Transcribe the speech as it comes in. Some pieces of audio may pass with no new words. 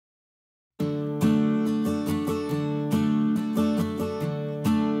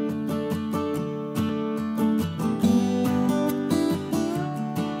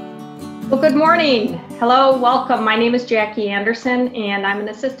Good morning. Hello, welcome. My name is Jackie Anderson, and I'm an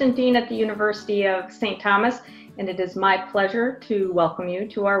assistant dean at the University of St. Thomas, and it is my pleasure to welcome you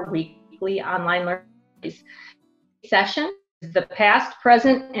to our weekly online learning session, The Past,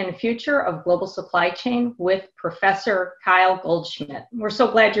 Present, and Future of Global Supply Chain with Professor Kyle Goldschmidt. We're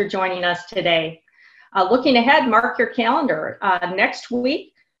so glad you're joining us today. Looking ahead, mark your calendar. Next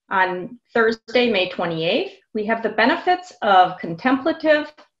week, on Thursday, May 28th, we have the benefits of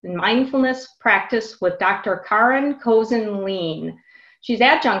contemplative and mindfulness practice with Dr. Karen Kozin-Lean. She's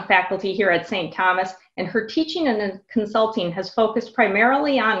adjunct faculty here at St. Thomas, and her teaching and consulting has focused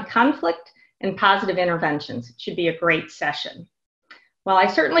primarily on conflict and positive interventions. It should be a great session. Well, I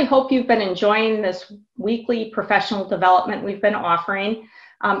certainly hope you've been enjoying this weekly professional development we've been offering.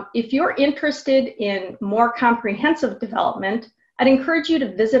 If you're interested in more comprehensive development, I'd encourage you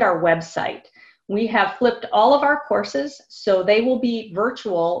to visit our website. We have flipped all of our courses, so they will be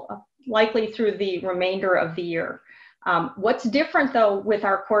virtual, likely through the remainder of the year. What's different, though, with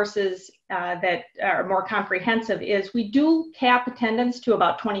our courses that are more comprehensive is we do cap attendance to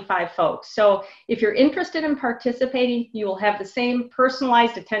about 25 folks. So if you're interested in participating, you will have the same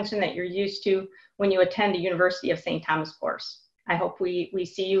personalized attention that you're used to when you attend a University of St. Thomas course. I hope we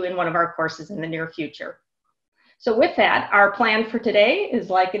see you in one of our courses in the near future. So with that, our plan for today is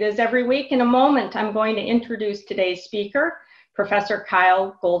like it is every week. In a moment, I'm going to introduce today's speaker, Professor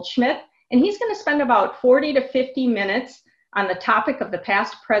Kyle Goldschmidt, and he's going to spend about 40 to 50 minutes on the topic of the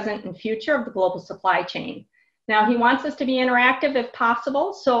past, present, and future of the global supply chain. Now, he wants us to be interactive if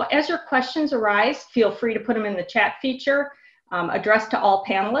possible, so as your questions arise, feel free to put them in the chat feature, addressed to all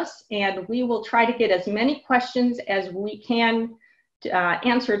panelists, and we will try to get as many questions as we can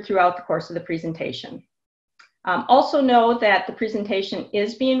answered throughout the course of the presentation. Also know that the presentation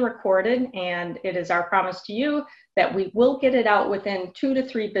is being recorded, and it is our promise to you that we will get it out within 2 to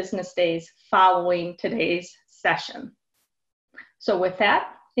 3 business days following today's session. So with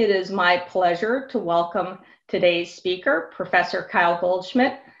that, it is my pleasure to welcome today's speaker, Professor Kyle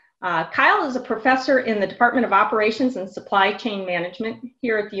Goldschmidt. Kyle is a professor in the Department of Operations and Supply Chain Management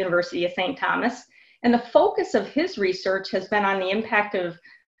here at the University of St. Thomas, and the focus of his research has been on the impact of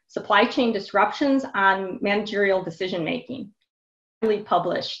supply chain disruptions on managerial decision-making.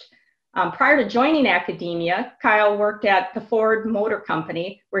 Published. Prior to joining academia, Kyle worked at the Ford Motor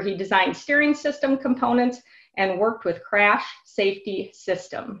Company, where he designed steering system components and worked with crash safety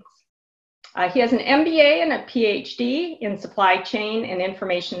systems. He has an MBA and a PhD in supply chain and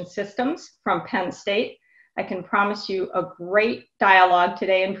information systems from Penn State. I can promise you a great dialogue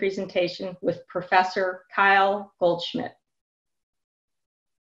today and presentation with Professor Kyle Goldschmidt.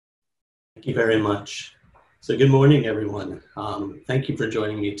 Thank you very much. So good morning, everyone. Thank you for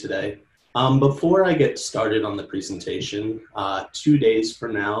joining me today. Before I get started on the presentation, 2 days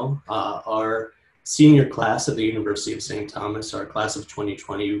from now, our senior class at the University of St. Thomas, our class of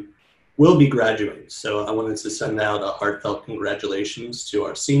 2020, will be graduating. So I wanted to send out a heartfelt congratulations to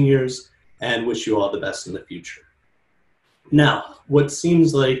our seniors and wish you all the best in the future. Now, what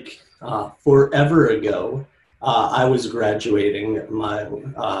seems like forever ago, I was graduating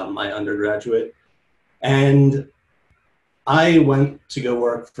my undergraduate, and I went to go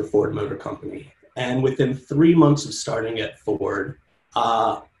work for Ford Motor Company. And within 3 months of starting at Ford,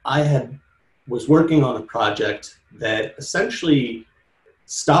 was working on a project that essentially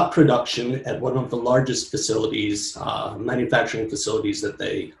stopped production at one of the largest facilities, manufacturing facilities that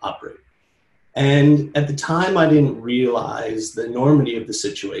they operate. And at the time, I didn't realize the enormity of the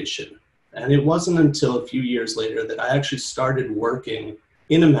situation. And it wasn't until a few years later that I actually started working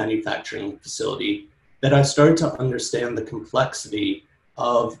in a manufacturing facility that I started to understand the complexity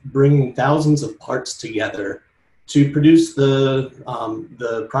of bringing thousands of parts together to produce the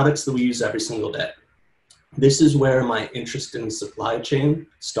products that we use every single day. This is where my interest in supply chain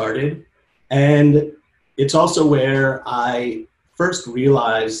started. And it's also where I first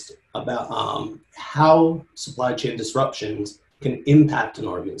realized about how supply chain disruptions can impact an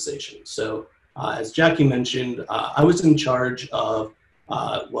organization. So as Jackie mentioned, I was in charge of,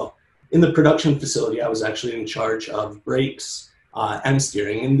 in the production facility, I was actually in charge of brakes and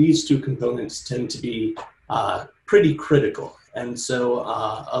steering. And these two components tend to be pretty critical. And so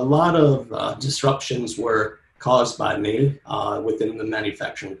a lot of disruptions were caused by me within the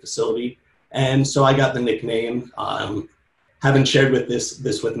manufacturing facility. And so I got the nickname, haven't shared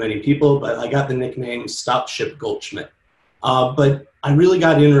this with many people, but I got the nickname Stop Ship Goldschmidt. But I really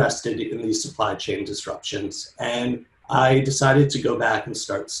got interested in these supply chain disruptions, and I decided to go back and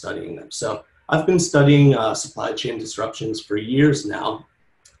start studying them. So I've been studying supply chain disruptions for years now,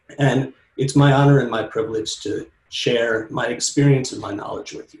 and it's my honor and my privilege to share my experience and my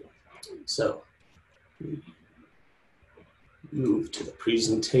knowledge with you. So move to the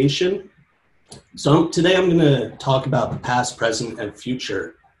presentation. So today I'm going to talk about the past, present, and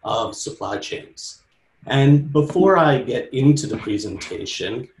future of supply chains. And before I get into the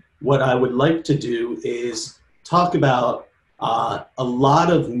presentation, what I would like to do is talk about a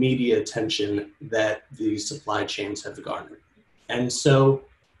lot of media attention that the supply chains have garnered. And so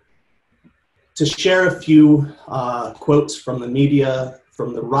to share a few quotes from the media,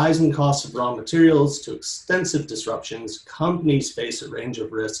 from the rising costs of raw materials to extensive disruptions, companies face a range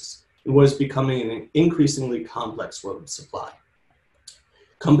of risks in what is becoming an increasingly complex world of supply.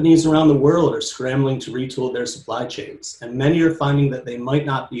 Companies around the world are scrambling to retool their supply chains, and many are finding that they might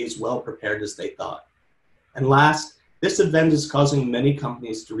not be as well prepared as they thought. And last, this event is causing many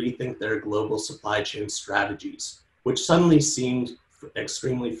companies to rethink their global supply chain strategies, which suddenly seemed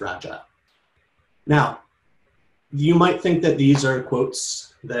extremely fragile. Now, you might think that these are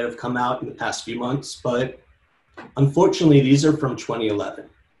quotes that have come out in the past few months, but unfortunately, these are from 2011,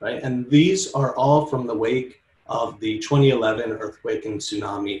 right? And these are all from the wake of the 2011 earthquake and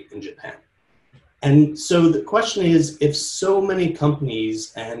tsunami in Japan. And so the question is, if so many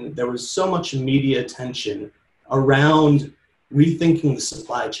companies and there was so much media attention around rethinking the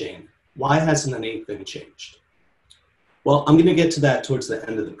supply chain, why hasn't anything changed? Well, I'm going to get to that towards the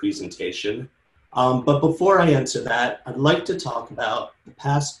end of the presentation. But before I answer that, I'd like to talk about the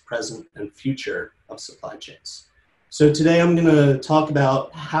past, present, and future of supply chains. So today I'm going to talk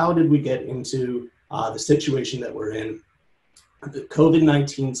about how did we get into the situation that we're in, the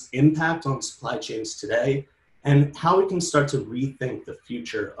COVID-19's impact on supply chains today, and how we can start to rethink the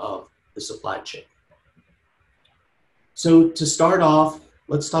future of the supply chain. So to start off,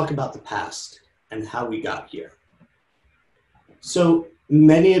 let's talk about the past and how we got here. So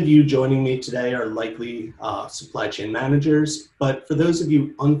many of you joining me today are likely supply chain managers, but for those of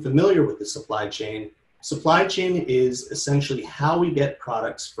you unfamiliar with the supply chain is essentially how we get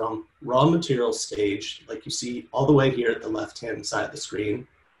products from raw material stage, like you see all the way here at the left-hand side of the screen,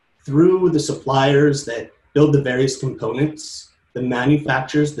 through the suppliers that build the various components, the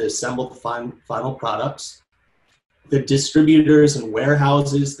manufacturers that assemble the final products, the distributors and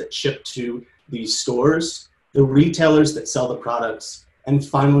warehouses that ship to these stores, the retailers that sell the products, and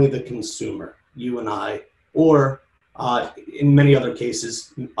finally the consumer, you and I, or in many other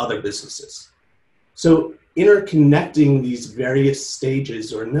cases, other businesses. So interconnecting these various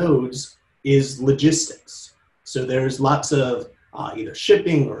stages or nodes is logistics. So there's lots of either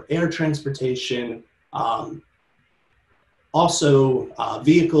shipping or air transportation, also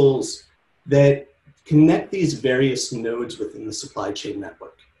vehicles that connect these various nodes within the supply chain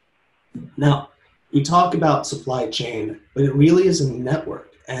network. Now, we talk about supply chain, but it really is a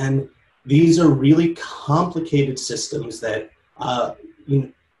network. And these are really complicated systems that,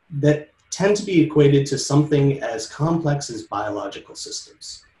 that tend to be equated to something as complex as biological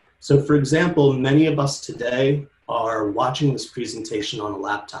systems. So for example, many of us today are watching this presentation on a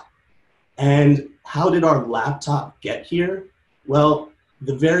laptop. And how did our laptop get here? Well,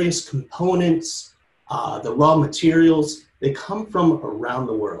 the various components, the raw materials, they come from around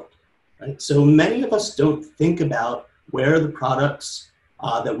the world. Right? So many of us don't think about where the products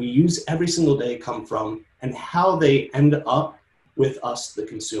that we use every single day come from and how they end up with us, the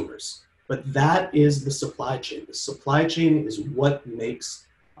consumers. But that is the supply chain. The supply chain is what makes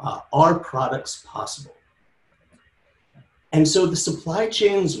our products possible. And so the supply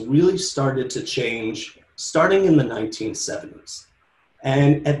chains really started to change starting in the 1970s.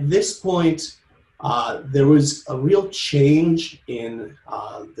 And at this point, there was a real change in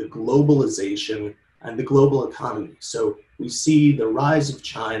the globalization and the global economy. So we see the rise of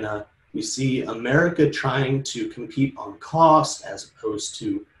China, we see America trying to compete on cost as opposed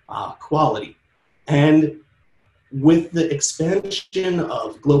to quality. And with the expansion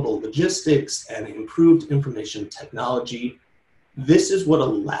of global logistics and improved information technology, this is what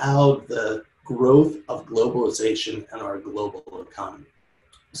allowed the growth of globalization and our global economy.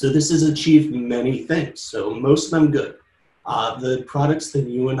 So this has achieved many things, so most of them good. The products that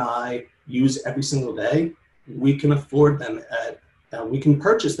you and I use every single day, we can afford them we can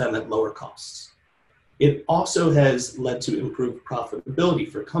purchase them at lower costs. It also has led to improved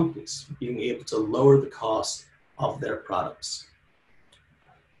profitability for companies, being able to lower the cost of their products.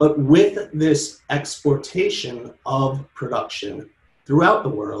 But with this exportation of production throughout the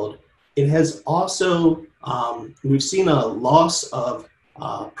world, it has also, we've seen a loss of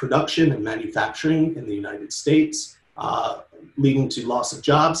production and manufacturing in the United States, leading to loss of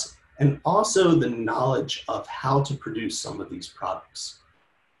jobs, and also the knowledge of how to produce some of these products.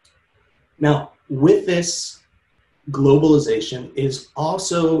 Now, with this, globalization is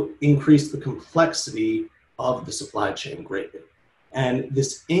also increased the complexity of the supply chain greatly. And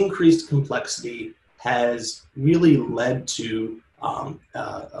this increased complexity has really led to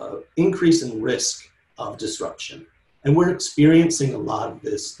increase in risk of disruption. And we're experiencing a lot of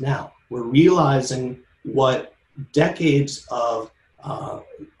this now. We're realizing what decades of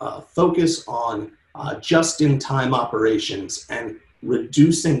focus on just-in-time operations and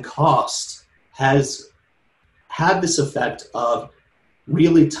reducing costs has had this effect of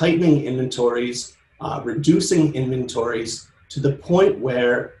really tightening inventories, reducing inventories to the point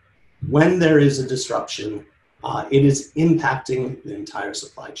where when there is a disruption, it is impacting the entire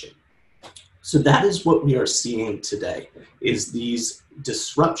supply chain. So that is what we are seeing today, is these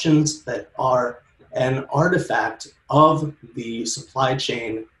disruptions that are an artifact of the supply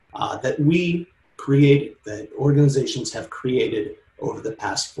chain that we created, that organizations have created over the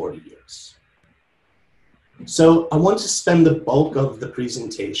past 40 years. So I want to spend the bulk of the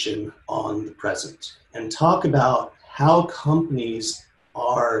presentation on the present and talk about how companies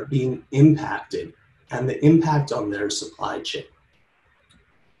are being impacted and the impact on their supply chain.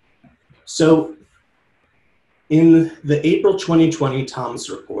 So in the April 2020 Thomas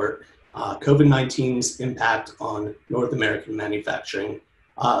report, COVID-19's impact on North American manufacturing,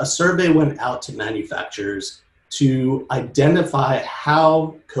 a survey went out to manufacturers to identify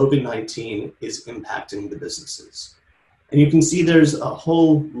how COVID-19 is impacting the businesses. And you can see there's a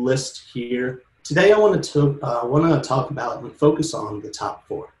whole list here. Today I want to talk about and focus on the top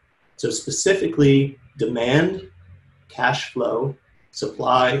four. So specifically demand, cash flow,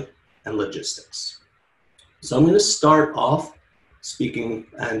 supply, and logistics. So I'm going to start off speaking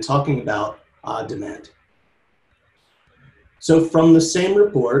and talking about demand. So from the same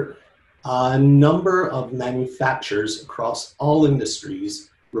report, a number of manufacturers across all industries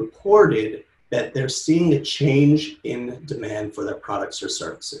reported that they're seeing a change in demand for their products or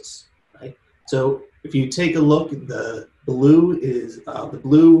services, right? So if you take a look, the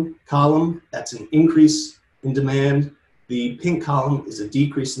blue column, that's an increase in demand. The pink column is a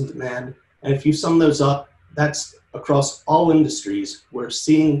decrease in demand. And if you sum those up, that's across all industries. We're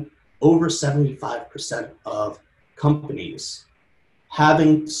seeing over 75% of companies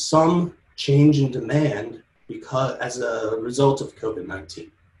having some change in demand because as a result of COVID-19.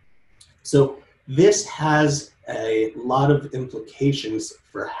 So this has a lot of implications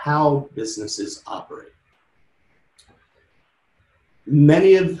for how businesses operate.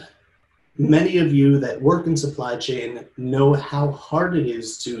 Many of you that work in supply chain know how hard it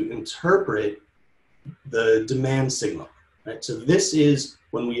is to interpret the demand signal, right? So this is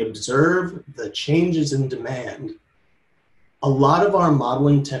when we observe the changes in demand. A lot of our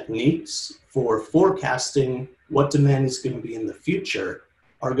modeling techniques for forecasting what demand is going to be in the future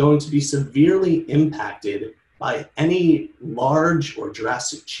are going to be severely impacted by any large or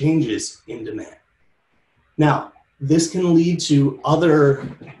drastic changes in demand. Now, this can lead to other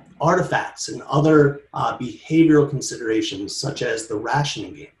artifacts and other behavioral considerations, such as the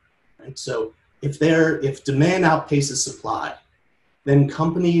rationing game, right? So if demand outpaces supply, then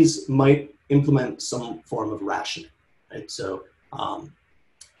companies might implement some form of rationing. Right? So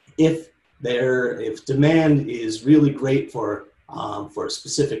if demand is really great for a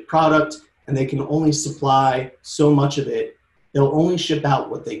specific product and they can only supply so much of it, they'll only ship out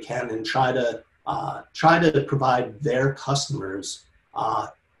what they can and try to provide their customers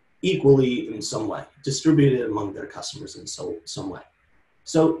equally in some way, distribute it among their customers in some way.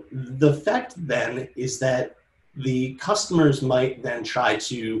 So the effect then is that the customers might then try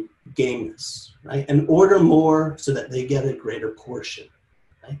to game this, right? And order more so that they get a greater portion,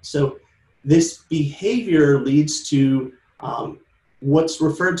 right? So this behavior leads to what's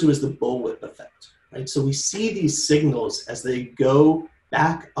referred to as the bullwhip effect, right? So we see these signals as they go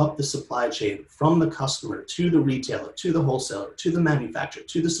back up the supply chain from the customer to the retailer, to the wholesaler, to the manufacturer,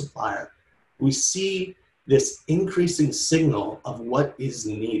 to the supplier. We see this increasing signal of what is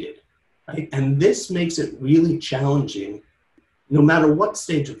needed. Right? And this makes it really challenging, no matter what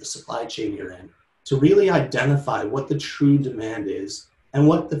stage of the supply chain you're in, to really identify what the true demand is and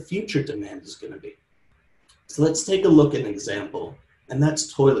what the future demand is going to be. So let's take a look at an example, and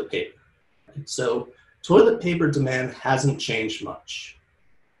that's toilet paper. Right? So toilet paper demand hasn't changed much,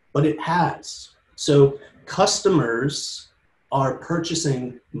 but it has. So customers are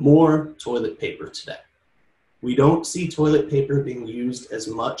purchasing more toilet paper today. We don't see toilet paper being used as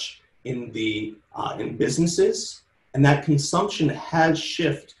much in businesses, and that consumption has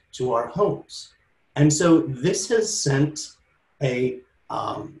shifted to our homes. And so this has sent a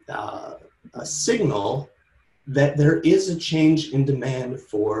signal that there is a change in demand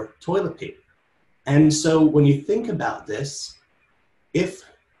for toilet paper. And so when you think about this, if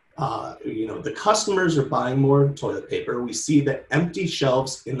the customers are buying more toilet paper, we see the empty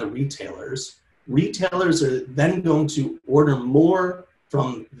shelves in the retailers. Retailers are then going to order more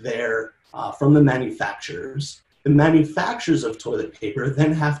from from the manufacturers. The manufacturers of toilet paper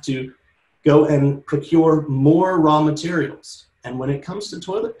then have to go and procure more raw materials. And when it comes to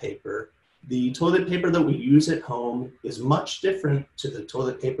toilet paper, the toilet paper that we use at home is much different to the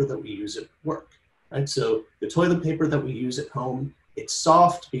toilet paper that we use at work, right? So the toilet paper that we use at home, it's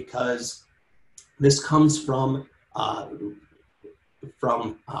soft because this comes from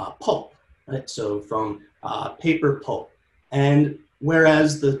pulp, right? So from paper pulp. And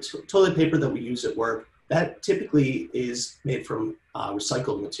whereas the toilet paper that we use at work, that typically is made from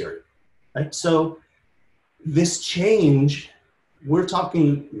recycled material, right? So this change, we're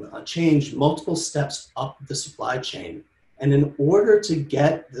talking a change multiple steps up the supply chain. And in order to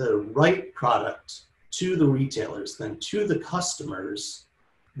get the right product to the retailers, then to the customers,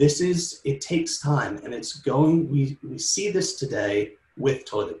 it takes time, and we see this today with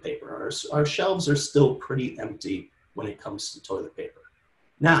toilet paper. Our shelves are still pretty empty when it comes to toilet paper.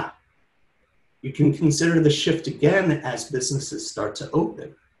 Now, you can consider the shift again as businesses start to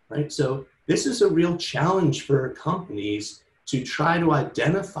open, right? So this is a real challenge for companies to try to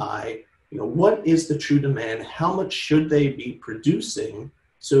identify, what is the true demand? How much should they be producing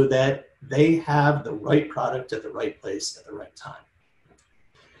so that they have the right product at the right place at the right time?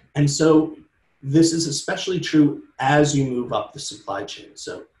 And so this is especially true as you move up the supply chain.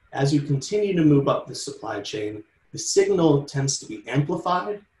 So as you continue to move up the supply chain, the signal tends to be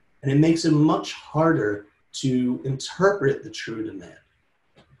amplified, and it makes it much harder to interpret the true demand.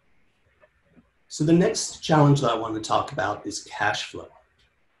 So the next challenge that I want to talk about is cash flow.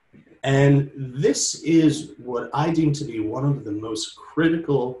 And this is what I deem to be one of the most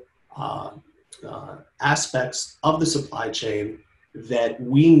critical aspects of the supply chain that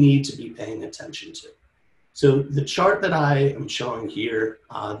we need to be paying attention to. So the chart that I am showing here,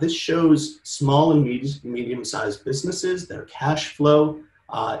 this shows small and medium-sized businesses, their cash flow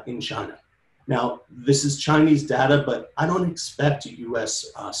in China. Now, this is Chinese data, but I don't expect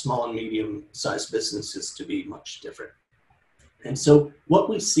US small and medium-sized businesses to be much different. And so what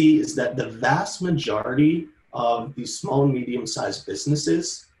we see is that the vast majority of these small and medium-sized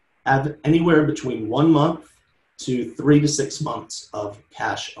businesses have anywhere between 1 month to 3 to 6 months of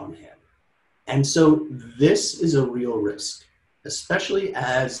cash on hand. And so this is a real risk, especially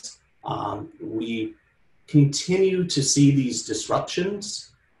as we continue to see these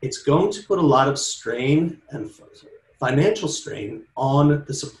disruptions. It's going to put a lot of strain and financial strain on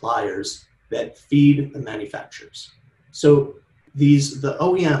the suppliers that feed the manufacturers. So the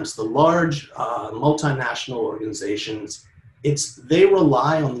OEMs, the large multinational organizations, they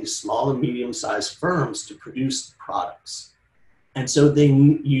rely on these small and medium-sized firms to produce products. And so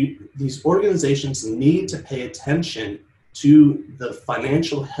these organizations need to pay attention to the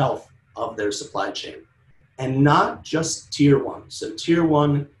financial health of their supply chain, and not just tier one. So tier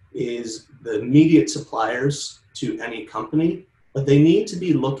one is the immediate suppliers to any company, but they need to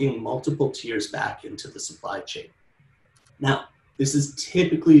be looking multiple tiers back into the supply chain. Now, this is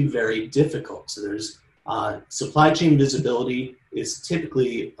typically very difficult. So there's supply chain visibility is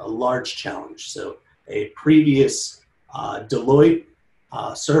typically a large challenge. So a previous Deloitte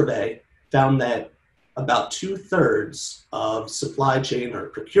survey found that about 2/3 of supply chain or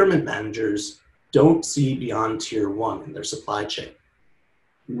procurement managers don't see beyond tier one in their supply chain.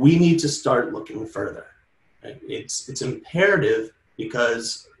 We need to start looking further. Right? It's imperative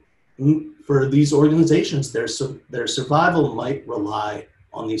because for these organizations, their survival might rely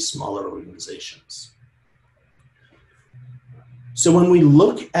on these smaller organizations. So when we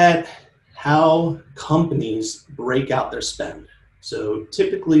look at how companies break out their spend, so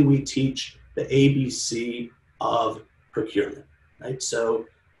typically we teach the ABC of procurement, right? So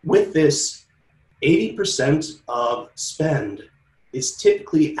with this, 80% of spend is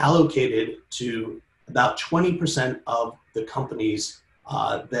typically allocated to about 20% of the companies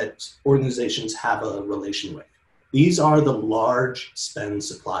that organizations have a relation with. These are the large spend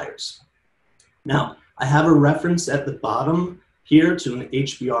suppliers. Now, I have a reference at the bottom here to an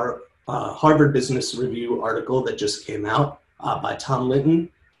HBR Harvard Business Review article that just came out by Tom Linton.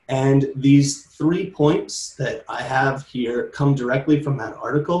 And these 3 points that I have here come directly from that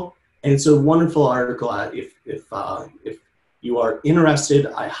article. And it's a wonderful article. If you are interested,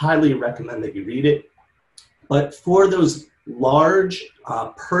 I highly recommend that you read it. But for those large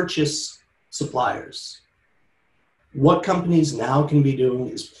purchase suppliers, what companies now can be doing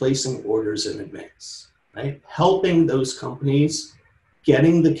is placing orders in advance, right? Helping those companies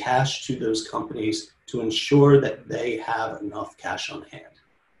getting the cash to those companies to ensure that they have enough cash on hand.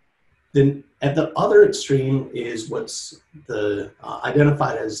 Then at the other extreme is what's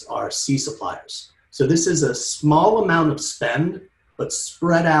identified as our C suppliers. So this is a small amount of spend, but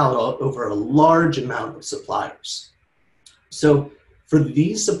spread out over a large amount of suppliers. So for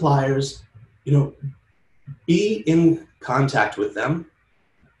these suppliers, be in contact with them,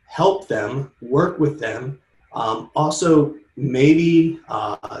 help them, work with them, also maybe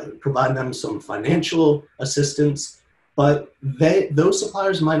provide them some financial assistance, but those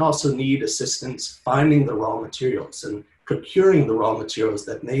suppliers might also need assistance finding the raw materials and procuring the raw materials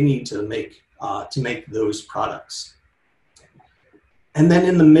that they need to make those products. And then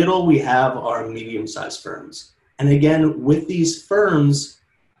in the middle, we have our medium-sized firms. And again, with these firms,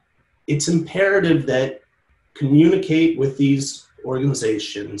 it's imperative that communicate with these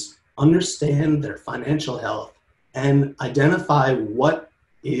organizations, understand their financial health, and identify what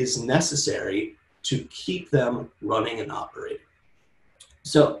is necessary to keep them running and operating.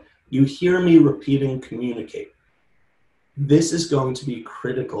 So you hear me repeating communicate. This is going to be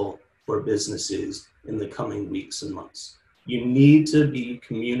critical for businesses in the coming weeks and months. You need to be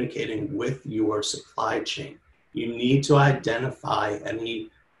communicating with your supply chain. You need to identify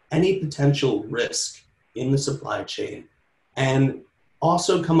any potential risk in the supply chain and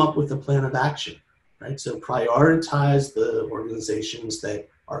also come up with a plan of action, right? So prioritize the organizations that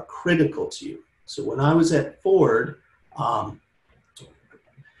are critical to you. So when I was at Ford,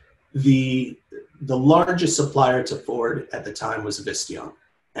 the largest supplier to Ford at the time was Visteon,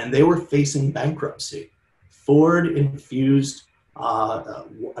 and they were facing bankruptcy. Ford infused, I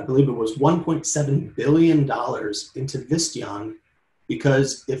believe it was $1.7 billion into Visteon,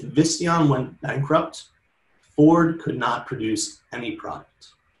 because if Visteon went bankrupt, Ford could not produce any product,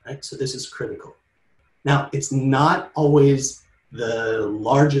 right? So this is critical. Now, it's not always the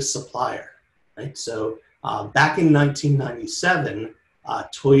largest supplier, right? So back in 1997,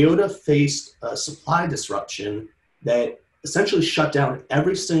 Toyota faced a supply disruption that essentially shut down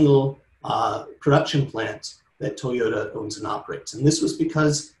every single production plant that Toyota owns and operates. And this was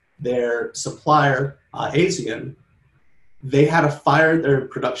because their supplier, ASEAN, they had to fire their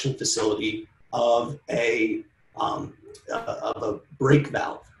production facility of a brake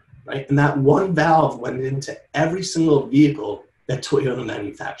valve, right? And that one valve went into every single vehicle that Toyota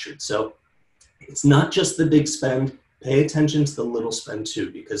manufactured. So it's not just the big spend. Pay attention to the little spend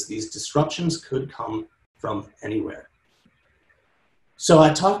too, because these disruptions could come from anywhere. So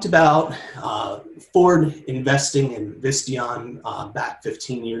I talked about Ford investing in Visteon back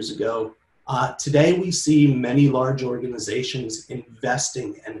 15 years ago. Today we see many large organizations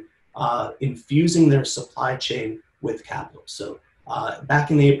investing and infusing their supply chain with capital. So back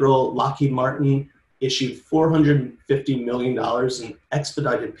in April, Lockheed Martin issued $450 million in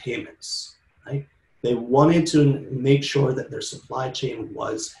expedited payments, right? They wanted to make sure that their supply chain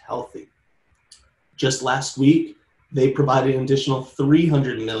was healthy. Just last week, they provided an additional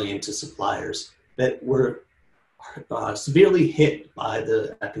 $300 million to suppliers that were severely hit by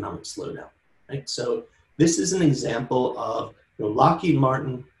the economic slowdown, right? So this is an example of Lockheed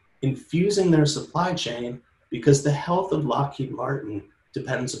Martin infusing their supply chain because the health of Lockheed Martin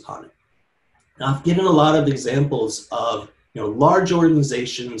depends upon it. Now, I've given a lot of examples of large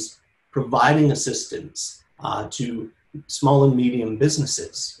organizations providing assistance to small and medium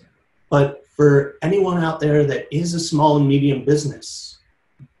businesses. But for anyone out there that is a small and medium business,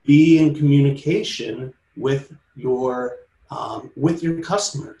 be in communication with your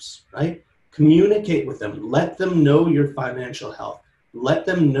customers, right? Communicate with them. Let them know your financial health. Let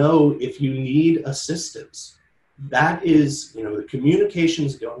them know if you need assistance. That is, the communication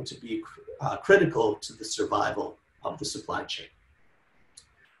is going to be critical to the survival of the supply chain.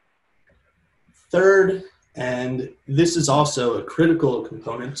 Third, and this is also a critical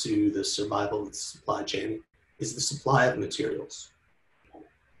component to the survival of the supply chain, is the supply of materials.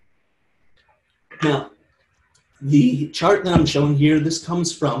 Now, the chart that I'm showing here, this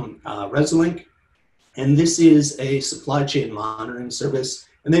comes from Resolink, and this is a supply chain monitoring service,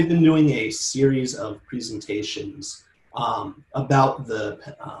 and they've been doing a series of presentations about the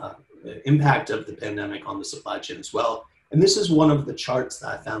impact of the pandemic on the supply chain as well. And this is one of the charts that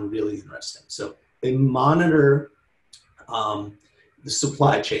I found really interesting. So they monitor the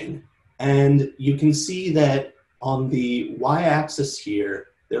supply chain, and you can see that on the y-axis here,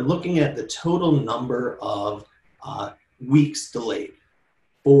 they're looking at the total number of weeks delayed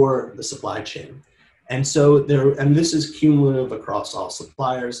for the supply chain. And so this is cumulative across all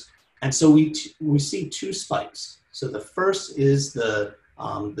suppliers. And so we see two spikes. So the first is the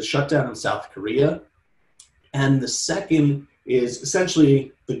shutdown in South Korea, and the second is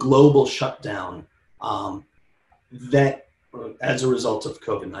essentially the global shutdown that as a result of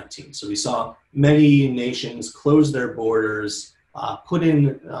COVID-19. So we saw many nations close their borders, put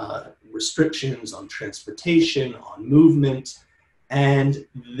in restrictions on transportation, on movement, and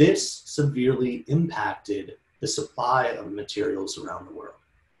this severely impacted the supply of materials around the world.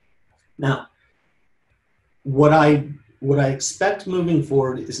 Now, what I expect moving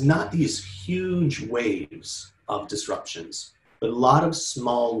forward is not these huge waves of disruptions, but a lot of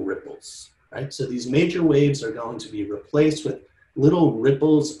small ripples, right? So these major waves are going to be replaced with little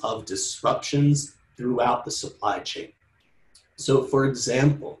ripples of disruptions throughout the supply chain. So for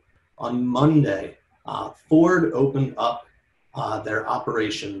example, on Monday, Ford opened up their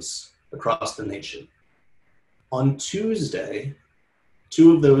operations across the nation. On Tuesday,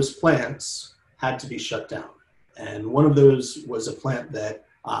 2 of those plants had to be shut down. And one of those was a plant that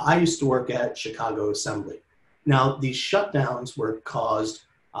I used to work at, Chicago Assembly. Now, these shutdowns were caused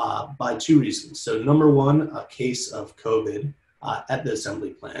by 2 reasons. So number one, a case of COVID at the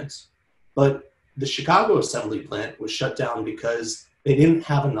assembly plants. But the Chicago Assembly plant was shut down because they didn't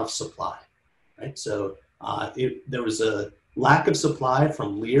have enough supply, right? So there was a lack of supply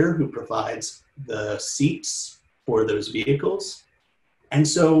from Lear, who provides the seats for those vehicles. And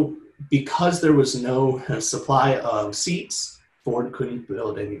so because there was no supply of seats, Ford couldn't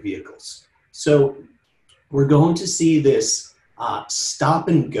build any vehicles. So we're going to see this stop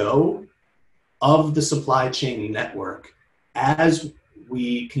and go of the supply chain network as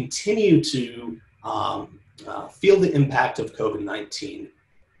we continue to feel the impact of COVID-19.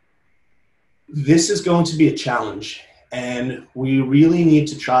 This is going to be a challenge, and we really need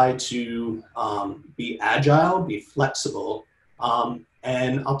to try to be agile, be flexible,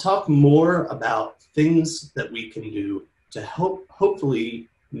 and I'll talk more about things that we can do to hopefully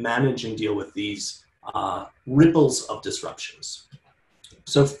manage and deal with these ripples of disruptions.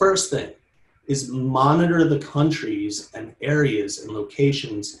 So first thing is monitor the countries and areas and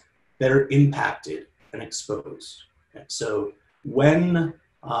locations that are impacted and exposed. Okay? So when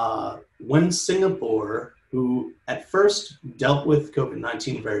Singapore, who at first dealt with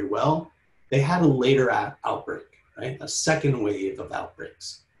COVID-19 very well, they had a later outbreak, right? A second wave of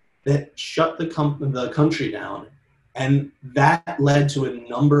outbreaks that shut the country down, and that led to a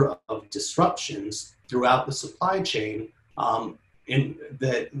number of disruptions throughout the supply chain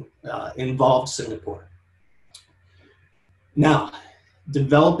that involved Singapore. Now,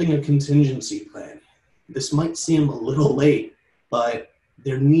 developing a contingency plan. This might seem a little late, but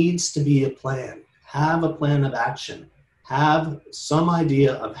there needs to be a plan. Have a plan of action. Have some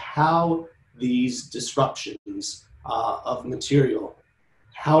idea of how these disruptions of material,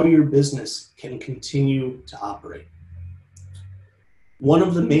 how your business can continue to operate. One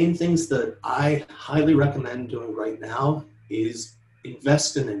of the main things that I highly recommend doing right now is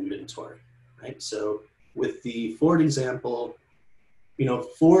invest in inventory, right? So with the Ford example,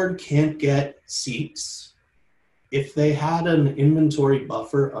 Ford can't get seats. If they had an inventory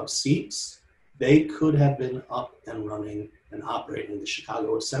buffer of seats, they could have been up and running and operating the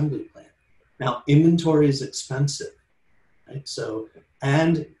Chicago Assembly plant. Now, inventory is expensive, right? So,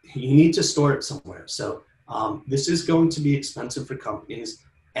 and you need to store it somewhere. So this is going to be expensive for companies.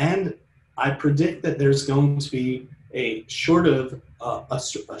 And I predict that there's going to be a shortage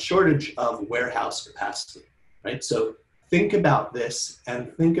of warehouse capacity, right? So think about this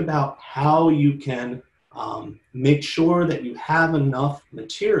and think about how you can make sure that you have enough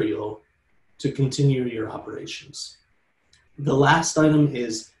material to continue your operations. The last item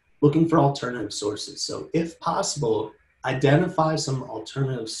is looking for alternative sources. So if possible, identify some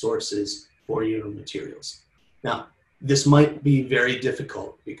alternative sources for your materials. Now, this might be very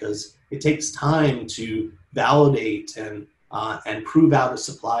difficult because it takes time to validate and prove out a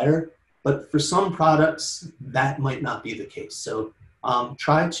supplier, but for some products, that might not be the case. So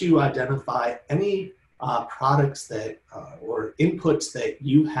try to identify any products that or inputs that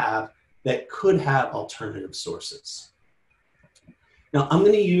you have that could have alternative sources. Now, I'm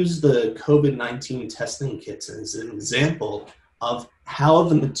going to use the COVID-19 testing kits as an example of how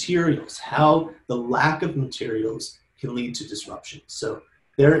the lack of materials can lead to disruption. So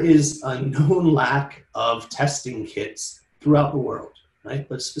there is a known lack of testing kits throughout the world, right?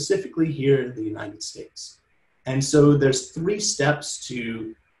 But specifically here in the United States. And so there's 3 steps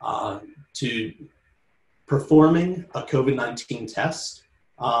to performing a COVID-19 test.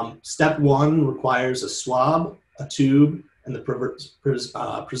 Step 1 requires a swab, a tube, and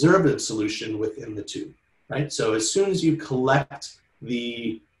the preservative solution within the tube, right? So as soon as you collect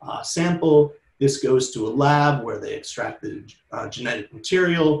the sample, this goes to a lab where they extract the genetic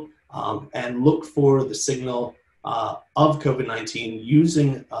material and look for the signal of COVID-19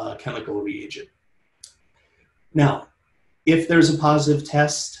 using a chemical reagent. Now, if there's a positive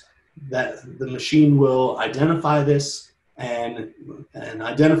test, that the machine will identify this and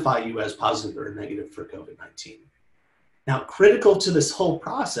identify you as positive or negative for COVID-19. Now, critical to this whole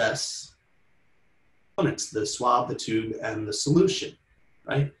process, components, the swab, the tube, and the solution,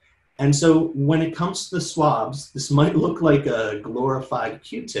 right? And so when it comes to the swabs, this might look like a glorified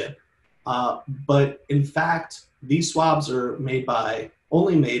Q-tip, but in fact, these swabs are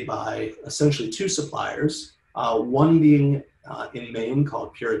only made by essentially two suppliers, one being in Maine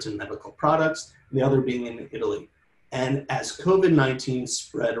called Puritan Medical Products, and the other being in Italy. And as COVID-19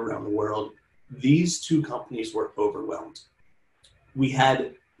 spread around the world, these two companies were overwhelmed. We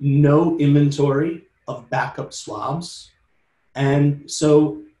had no inventory of backup swabs. And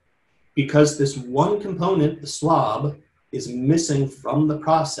so because this one component, the swab, is missing from the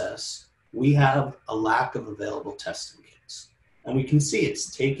process, we have a lack of available testing kits. And we can see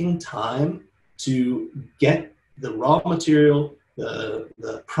it's taking time to get the raw material,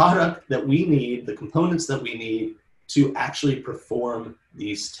 the product that we need, the components that we need to actually perform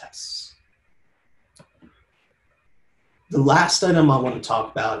these tests. The last item I want to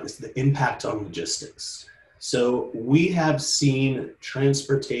talk about is the impact on logistics. So we have seen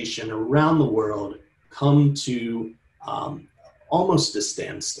transportation around the world come to almost a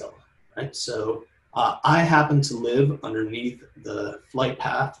standstill, right? So I happen to live underneath the flight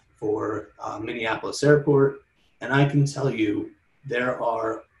path for Minneapolis Airport, and I can tell you there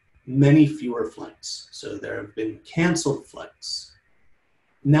are many fewer flights. So there have been canceled flights.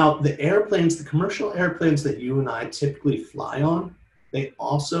 Now, the airplanes, the commercial airplanes that you and I typically fly on, they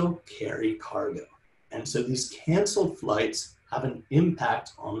also carry cargo. And so these canceled flights have an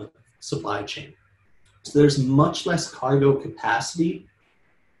impact on the supply chain. So there's much less cargo capacity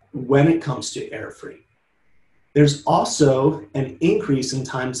when it comes to air freight. There's also an increase in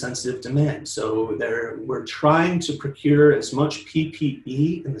time-sensitive demand. So we're trying to procure as much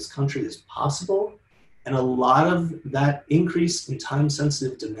PPE in this country as possible. And a lot of that increase in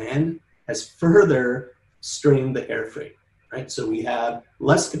time-sensitive demand has further strained the air freight, right? So we have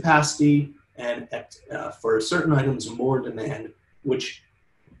less capacity and for certain items, more demand, which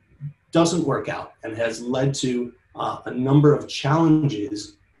doesn't work out and has led to a number of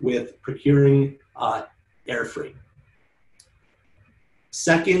challenges with procuring air freight.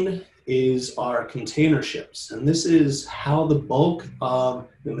 Second is our container ships. And this is how the bulk of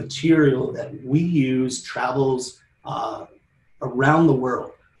the material that we use travels around the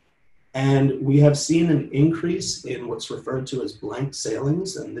world. And we have seen an increase in what's referred to as blank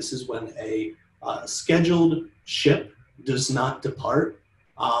sailings. And this is when a scheduled ship does not depart.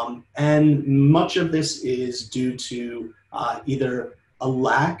 And much of this is due to either a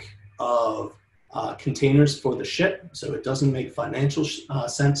lack of containers for the ship, so it doesn't make financial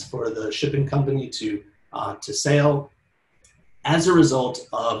sense for the shipping company to sail as a result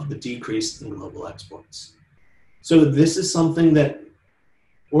of the decrease in global exports. So this is something that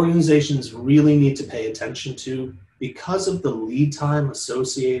organizations really need to pay attention to because of the lead time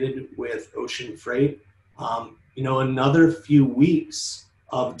associated with ocean freight. Another few weeks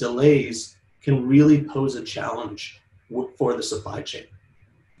of delays can really pose a challenge for the supply chain.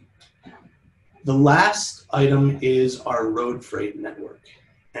 The last item is our road freight network.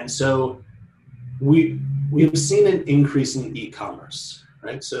 And so we've seen an increase in e-commerce,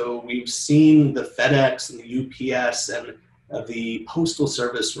 right? So we've seen the FedEx and the UPS and the Postal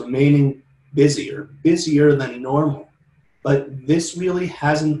Service remaining busier than normal. But this really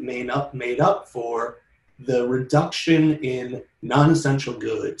hasn't made up for the reduction in non-essential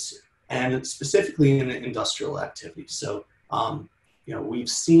goods and specifically in industrial activity. So, we've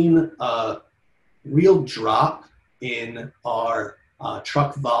seen a real drop in our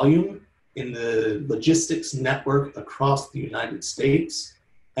truck volume in the logistics network across the United States.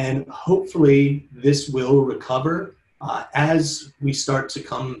 And hopefully this will recover as we start to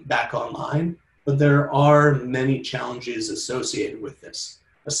come back online. But there are many challenges associated with this.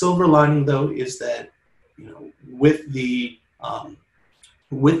 A silver lining, though, is that with the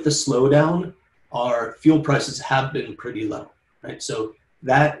slowdown, our fuel prices have been pretty low, right? So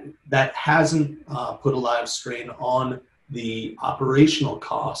that hasn't put a lot of strain on the operational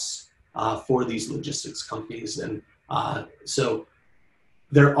costs for these logistics companies. And so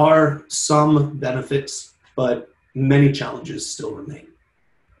there are some benefits, but many challenges still remain.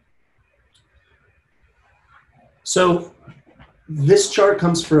 So this chart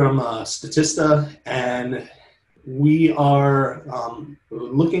comes from Statista, and we are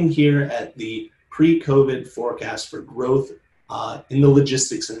looking here at the pre-COVID forecast for growth in the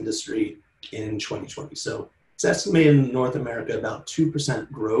logistics industry in 2020. So It's estimated in North America about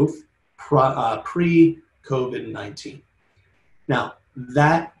 2% growth pre-COVID-19. Now,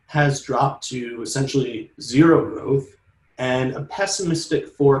 that has dropped to essentially zero growth, and a pessimistic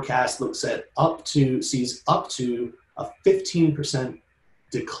forecast sees up to a 15%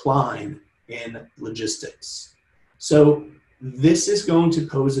 decline in logistics. So this is going to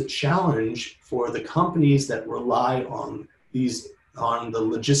pose a challenge for the companies that rely on the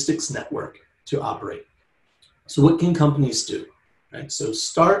logistics network to operate. So what can companies do? Right? So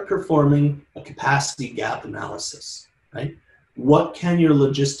start performing a capacity gap analysis. Right? What can your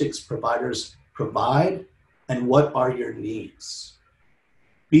logistics providers provide, and what are your needs?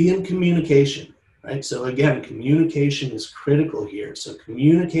 Be in communication. Right? So again, communication is critical here. So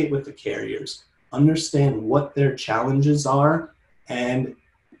communicate with the carriers, understand what their challenges are, and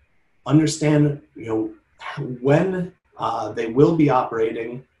understand when they will be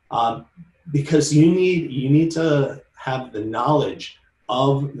operating, because you need to have the knowledge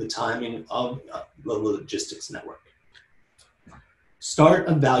of the timing of the logistics network. Start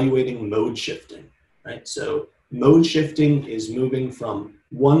evaluating mode shifting. Right? So mode shifting is moving from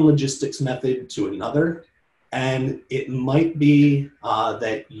one logistics method to another, and it might be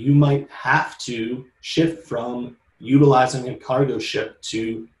that you might have to shift from utilizing a cargo ship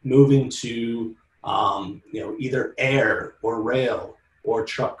to moving to either air or rail or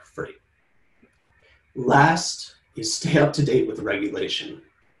truck freight. Last is stay up to date with regulation.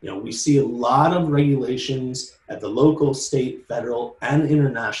 We see a lot of regulations at the local, state, federal, and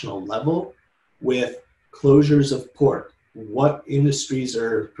international level with closures of port, what industries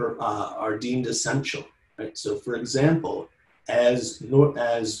are deemed essential. Right? So for example, as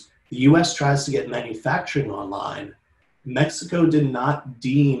the US tries to get manufacturing online, Mexico did not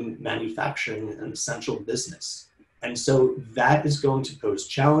deem manufacturing an essential business. And so that is going to pose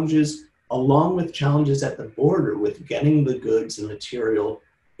challenges, along with challenges at the border with getting the goods and material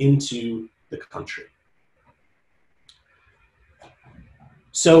into the country.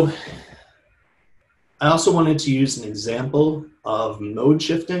 So I also wanted to use an example of mode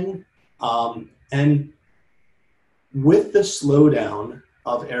shifting. And with the slowdown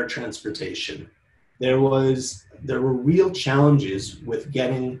of air transportation, there were real challenges with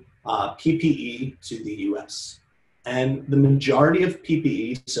getting PPE to the US. And the majority of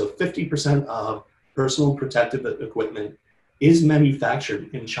PPE, so 50% of personal protective equipment, is manufactured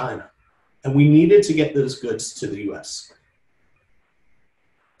in China. And we needed to get those goods to the US.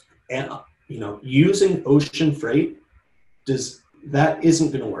 And using ocean freight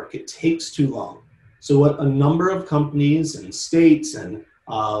isn't going to work. It takes too long. So what a number of companies and states and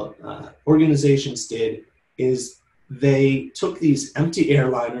organizations did is they took these empty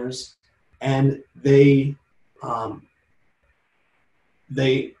airliners and they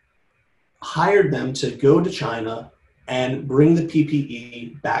hired them to go to China and bring the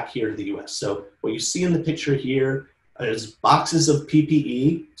PPE back here to the US. So what you see in the picture here is boxes of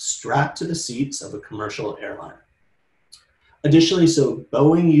PPE strapped to the seats of a commercial airliner. Additionally, so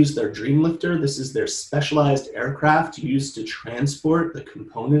Boeing used their Dreamlifter. This is their specialized aircraft used to transport the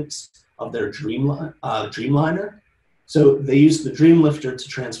components of their Dreamliner. So they used the Dreamlifter to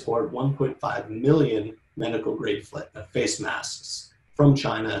transport 1.5 million medical grade face masks from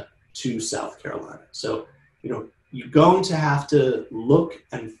China to South Carolina. So, you're going to have to look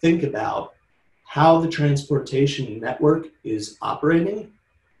and think about how the transportation network is operating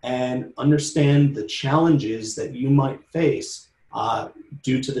and understand the challenges that you might face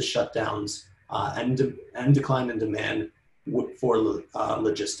due to the shutdowns and decline in demand for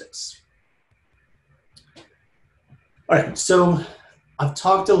logistics. All right, so I've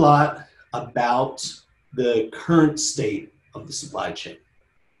talked a lot about the current state of the supply chain.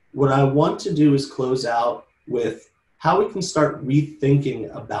 What I want to do is close out with how we can start rethinking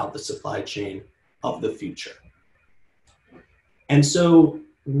about the supply chain of the future. And so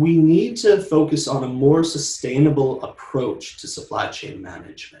we need to focus on a more sustainable approach to supply chain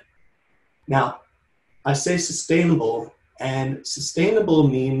management. Now, I say sustainable, and sustainable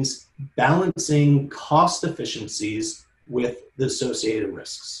means balancing cost efficiencies with the associated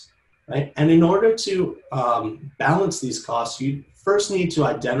risks, right? And in order to balance these costs, you first need to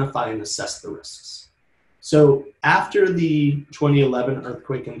identify and assess the risks. So after the 2011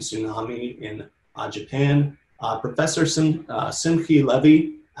 earthquake and tsunami in Japan, Professor Simchi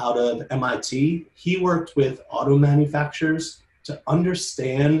Levy out of MIT, he worked with auto manufacturers to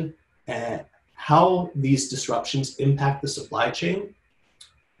understand how these disruptions impact the supply chain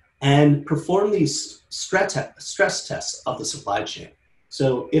and perform these stress tests of the supply chain.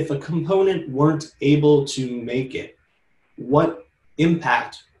 So if a component weren't able to make it, what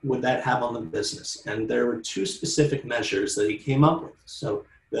impact would that have on the business? And there were two specific measures that he came up with. So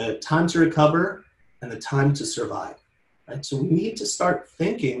the time to recover and the time to survive, right? So we need to start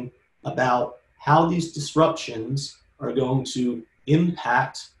thinking about how these disruptions are going to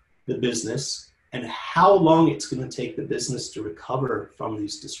impact the business and how long it's going to take the business to recover from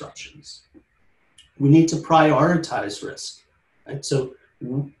these disruptions. We need to prioritize risk, right? So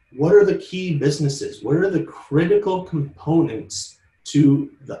what are the key businesses? What are the critical components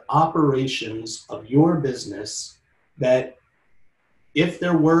to the operations of your business that, if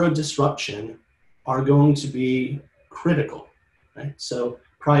there were a disruption, are going to be critical, right? So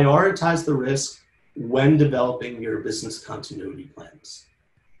prioritize the risk when developing your business continuity plans.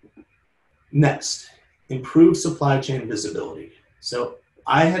 Next, improve supply chain visibility. So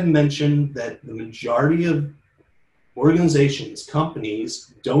I had mentioned that the majority of organizations,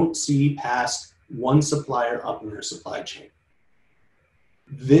 companies, don't see past one supplier up in their supply chain.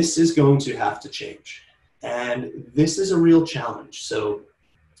 This is going to have to change. And this is a real challenge. So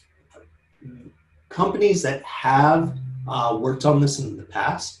companies that have worked on this in the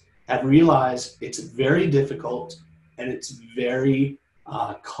past have realized it's very difficult and it's very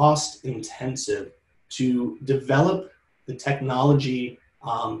cost intensive to develop the technology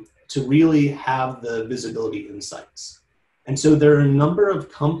to really have the visibility insights. And so there are a number of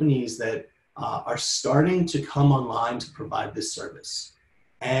companies that are starting to come online to provide this service.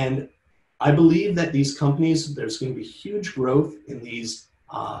 And I believe that these companies, there's going to be huge growth in these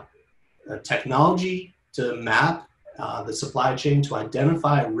technology to map the supply chain, to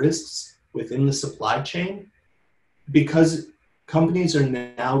identify risks within the supply chain, because companies are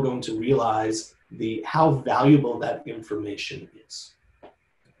now going to realize how valuable that information is.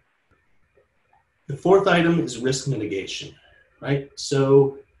 The fourth item is risk mitigation, right?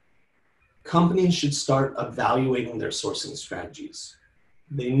 So companies should start evaluating their sourcing strategies.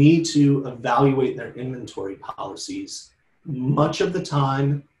 They need to evaluate their inventory policies. Much of the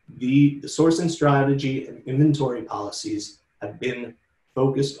time, the sourcing strategy and inventory policies have been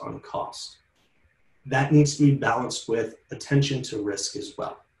focused on cost. That needs to be balanced with attention to risk as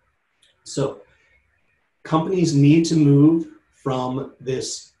well. So companies need to move from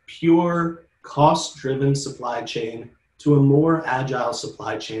this pure cost-driven supply chain to a more agile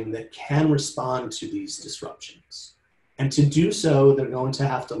supply chain that can respond to these disruptions. And to do so, they're going to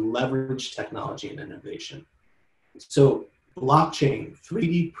have to leverage technology and innovation. So blockchain,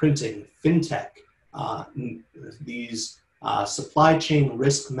 3D printing, fintech, these supply chain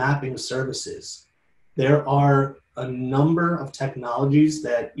risk mapping services. There are a number of technologies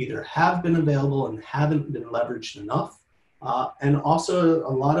that either have been available and haven't been leveraged enough. And also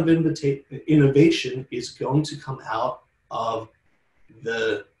a lot of innovation is going to come out of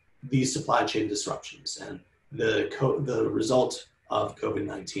these supply chain disruptions and the result of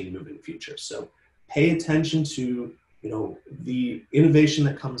COVID-19 moving future. So pay attention to the innovation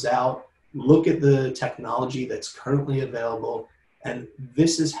that comes out, look at the technology that's currently available, and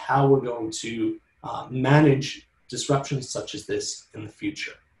this is how we're going to manage disruptions such as this in the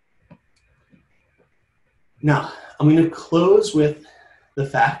future. Now, I'm going to close with the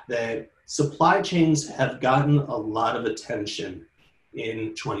fact that supply chains have gotten a lot of attention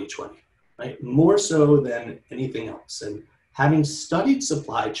in 2020, right? More so than anything else. And having studied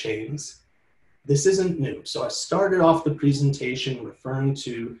supply chains, this isn't new. So I started off the presentation referring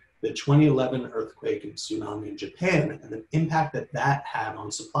to the 2011 earthquake and tsunami in Japan and the impact that that had on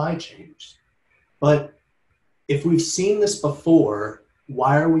supply chains. But if we've seen this before,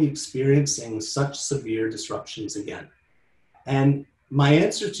 why are we experiencing such severe disruptions again? And my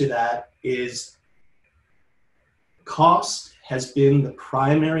answer to that is cost has been the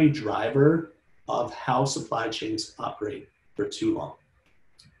primary driver of how supply chains operate for too long.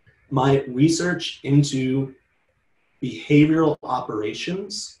 My research into behavioral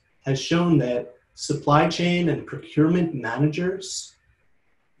operations has shown that supply chain and procurement managers,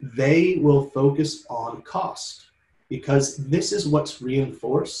 they will focus on cost because this is what's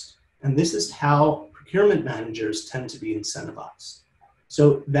reinforced and this is how procurement managers tend to be incentivized.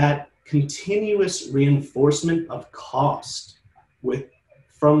 So that continuous reinforcement of cost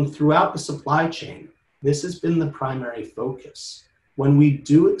from throughout the supply chain, this has been the primary focus. When we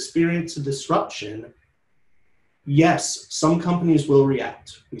do experience a disruption, yes, some companies will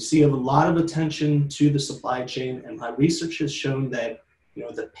react. We see a lot of attention to the supply chain, and my research has shown that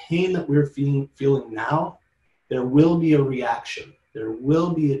the pain that we're feeling now, there will be a reaction, there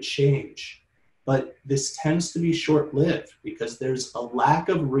will be a change, but this tends to be short-lived because there's a lack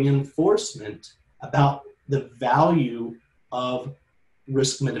of reinforcement about the value of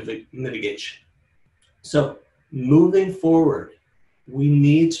risk mitigation. So moving forward, we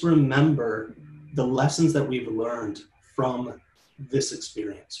need to remember the lessons that we've learned from this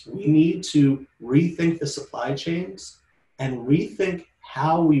experience. We need to rethink the supply chains and rethink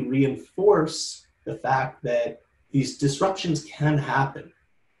how we reinforce the fact that these disruptions can happen.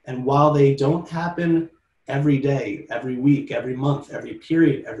 And while they don't happen every day, every week, every month, every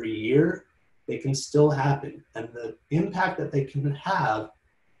period, every year, they can still happen. And the impact that they can have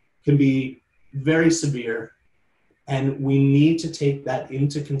can be very severe. And we need to take that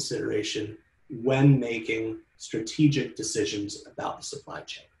into consideration when making strategic decisions about the supply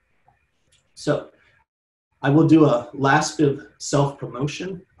chain. So I will do a last bit of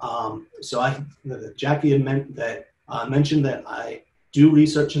self-promotion. Jackie had mentioned that I do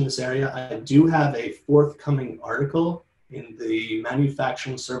research in this area. I do have a forthcoming article in the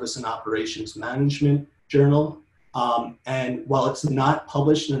Manufacturing Service and Operations Management Journal. And while it's not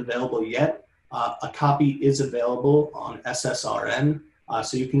published and available yet, a copy is available on SSRN.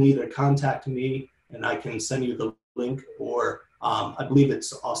 So you can either contact me and I can send you the link, or I believe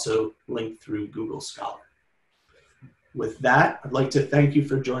it's also linked through Google Scholar. With that, I'd like to thank you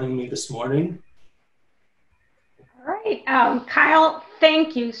for joining me this morning. All right, Kyle,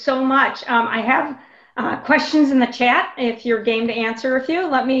 thank you so much. I have questions in the chat. If you're game to answer a few,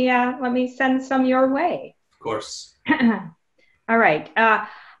 let me send some your way. Of course. All right.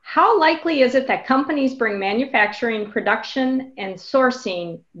 How likely is it that companies bring manufacturing, production, and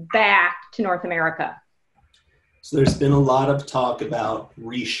sourcing back to North America? So there's been a lot of talk about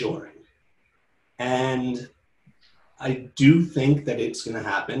reshoring. And I do think that it's going to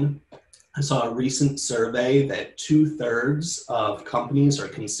happen. I saw a recent survey that 2/3 of companies are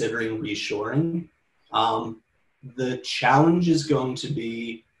considering reshoring. The challenge is going to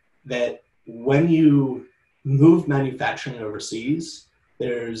be that when you move manufacturing overseas,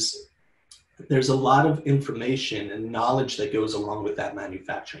 there's a lot of information and knowledge that goes along with that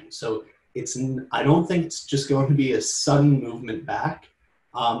manufacturing. So I don't think it's just going to be a sudden movement back.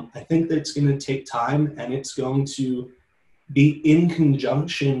 I think that it's going to take time, and it's going to be in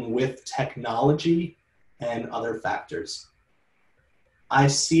conjunction with technology and other factors. I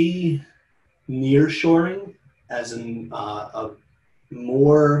see nearshoring as a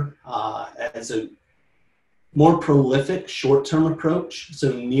more prolific short-term approach.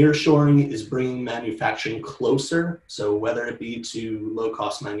 So nearshoring is bringing manufacturing closer. So whether it be to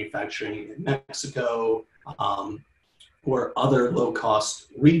low-cost manufacturing in Mexico or other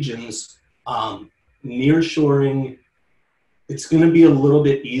low-cost regions, nearshoring, it's going to be a little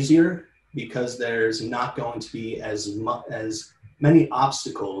bit easier because there's not going to be as many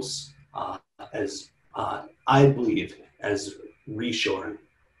obstacles as I believe as reshoring.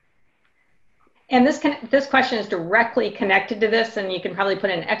 And this question is directly connected to this, and you can probably put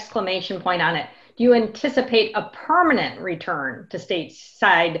an exclamation point on it. Do you anticipate a permanent return to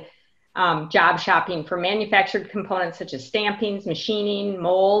stateside job shopping for manufactured components such as stampings, machining,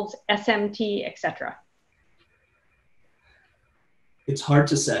 molds, SMT, etc.? It's hard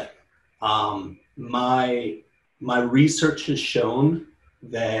to say. My research has shown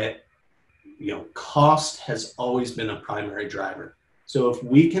that cost has always been a primary driver. So if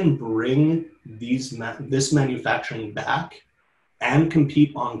we can bring this manufacturing back and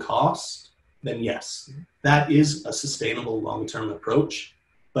compete on cost, then yes, that is a sustainable long-term approach.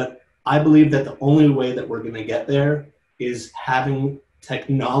 But I believe that the only way that we're going to get there is having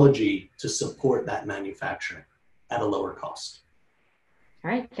technology to support that manufacturing at a lower cost.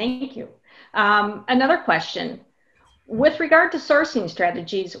 All right, thank you. Another question. With regard to sourcing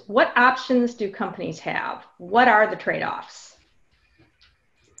strategies, what options do companies have? What are the trade-offs?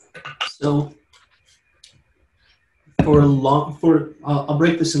 So I'll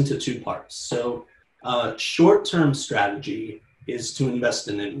break this into two parts. So short-term strategy is to invest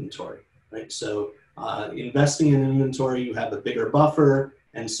in inventory, right? So investing in inventory, you have a bigger buffer,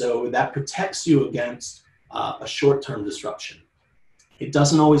 and so that protects you against a short-term disruption. It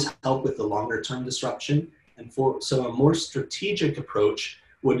doesn't always help with the longer-term disruption, and so a more strategic approach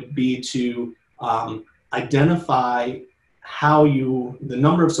would be to identify the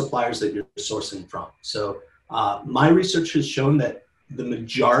number of suppliers that you're sourcing from. So my research has shown that the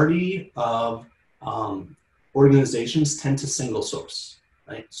majority of organizations tend to single source,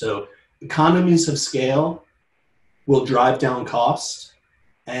 right? So economies of scale will drive down cost.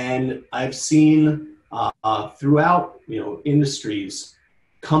 And I've seen throughout industries,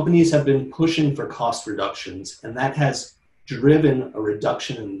 companies have been pushing for cost reductions, and that has driven a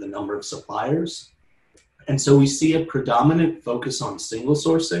reduction in the number of suppliers. And so we see a predominant focus on single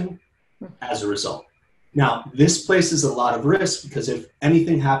sourcing as a result. Now, this places a lot of risk because if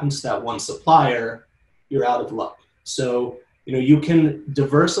anything happens to that one supplier, you're out of luck. So you can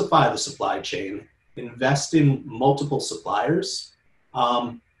diversify the supply chain, invest in multiple suppliers,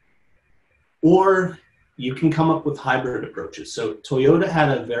 or you can come up with hybrid approaches. So Toyota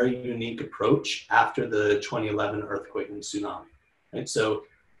had a very unique approach after the 2011 earthquake and tsunami. Right? So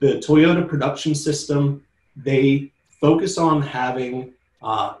the Toyota production system, they focus on having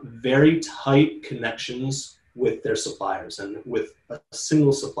very tight connections with their suppliers and with a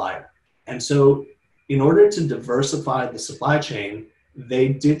single supplier. And so in order to diversify the supply chain, they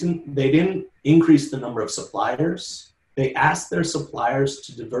didn't increase the number of suppliers. They asked their suppliers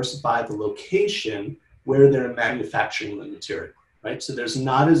to diversify the location where they're manufacturing the material, right? So there's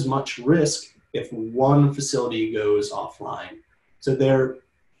not as much risk if one facility goes offline. So they're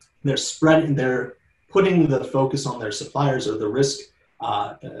putting the focus on their suppliers, or the risk,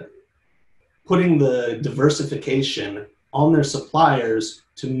 putting the diversification on their suppliers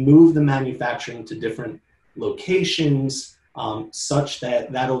to move the manufacturing to different locations, such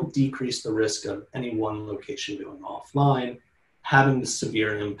that that'll decrease the risk of any one location going offline, having the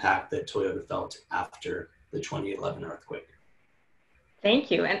severe impact that Toyota felt after the 2011 earthquake.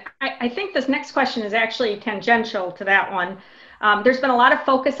 Thank you. And I think this next question is actually tangential to that one. There's been a lot of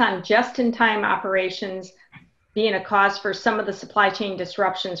focus on just-in-time operations being a cause for some of the supply chain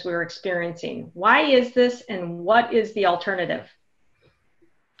disruptions we're experiencing. Why is this, and what is the alternative?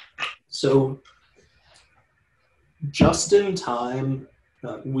 So just-in-time,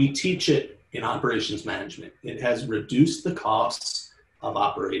 we teach it in operations management. It has reduced the costs of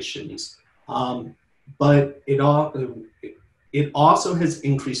operations, but it also has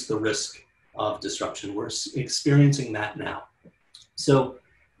increased the risk of disruption. We're experiencing that now. So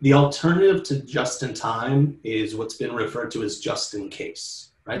the alternative to just-in-time is what's been referred to as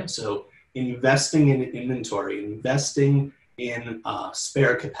just-in-case, right? So investing in inventory, investing in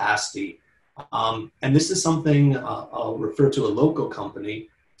spare capacity. And this is something I'll refer to a local company.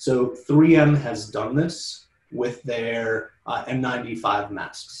 So 3M has done this with their N95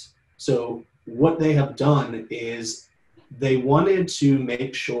 masks. So what they have done is they wanted to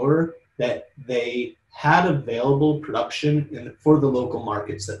make sure that they had available production for the local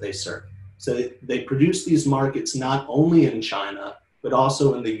markets that they serve. So they produce these markets not only in China, but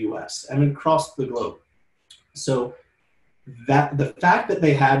also in the US and across the globe. So that the fact that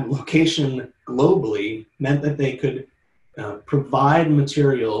they had location globally meant that they could provide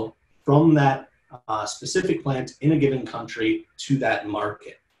material from that specific plant in a given country to that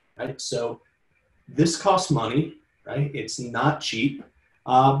market, right? So this costs money, right? It's not cheap,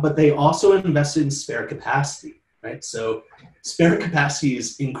 but they also invested in spare capacity, right? So spare capacity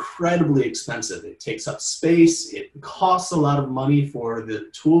is incredibly expensive. It takes up space. It costs a lot of money for the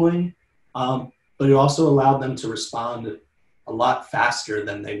tooling, but it also allowed them to respond a lot faster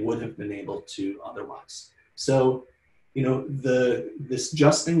than they would have been able to otherwise. So, this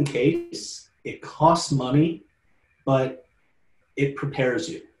just in case, it costs money, but it prepares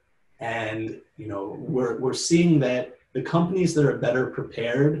you. And, we're seeing that the companies that are better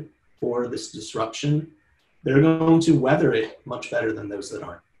prepared for this disruption, they're going to weather it much better than those that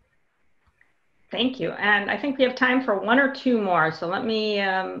aren't. Thank you. And I think we have time for one or two more. So let me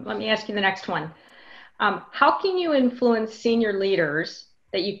ask you the next one. How can you influence senior leaders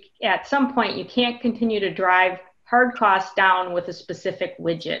that at some point you can't continue to drive hard costs down with a specific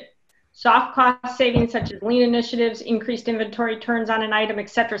widget? Soft cost savings such as lean initiatives, increased inventory turns on an item, et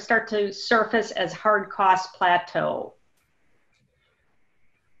cetera, start to surface as hard cost plateau.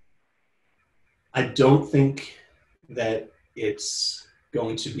 I don't think that it's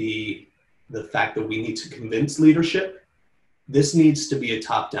going to be the fact that we need to convince leadership. This needs to be a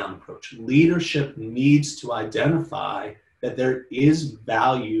top-down approach. Leadership needs to identify that there is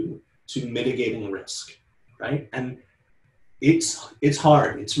value to mitigating risk, right? And it's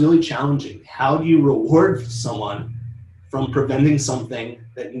hard. It's really challenging. How do you reward someone from preventing something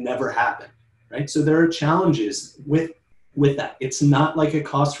that never happened, right? So there are challenges with that. It's not like a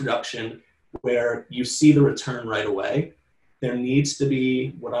cost reduction where you see the return right away. There needs to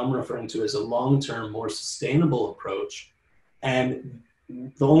be what I'm referring to as a long-term, more sustainable approach. And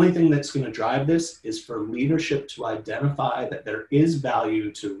the only thing that's going to drive this is for leadership to identify that there is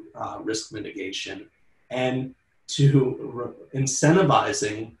value to risk mitigation, and to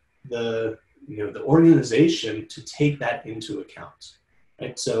incentivizing the organization to take that into account.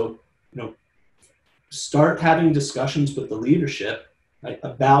 Right? So start having discussions with the leadership, right,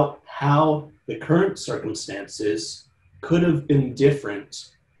 about how the current circumstances could have been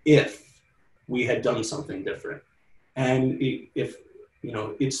different if we had done something different. And if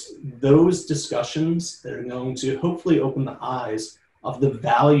it's those discussions that are going to hopefully open the eyes of the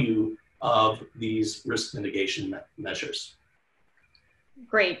value of these risk mitigation measures.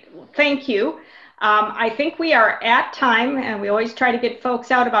 Great. Thank you. I think we are at time, and we always try to get folks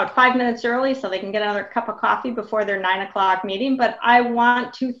out about 5 minutes early so they can get another cup of coffee before their 9 o'clock meeting. But I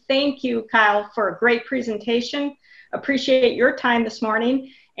want to thank you, Kyle, for a great presentation. Appreciate your time this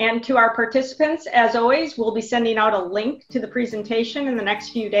morning. And to our participants, as always, we'll be sending out a link to the presentation in the next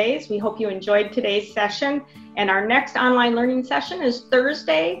few days. We hope you enjoyed today's session. And our next online learning session is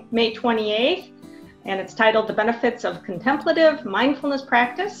Thursday, May 28th. And it's titled The Benefits of Contemplative Mindfulness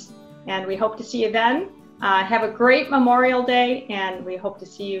Practice. And we hope to see you then. Have a great Memorial Day, and we hope to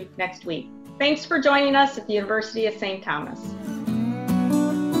see you next week. Thanks for joining us at the University of St. Thomas.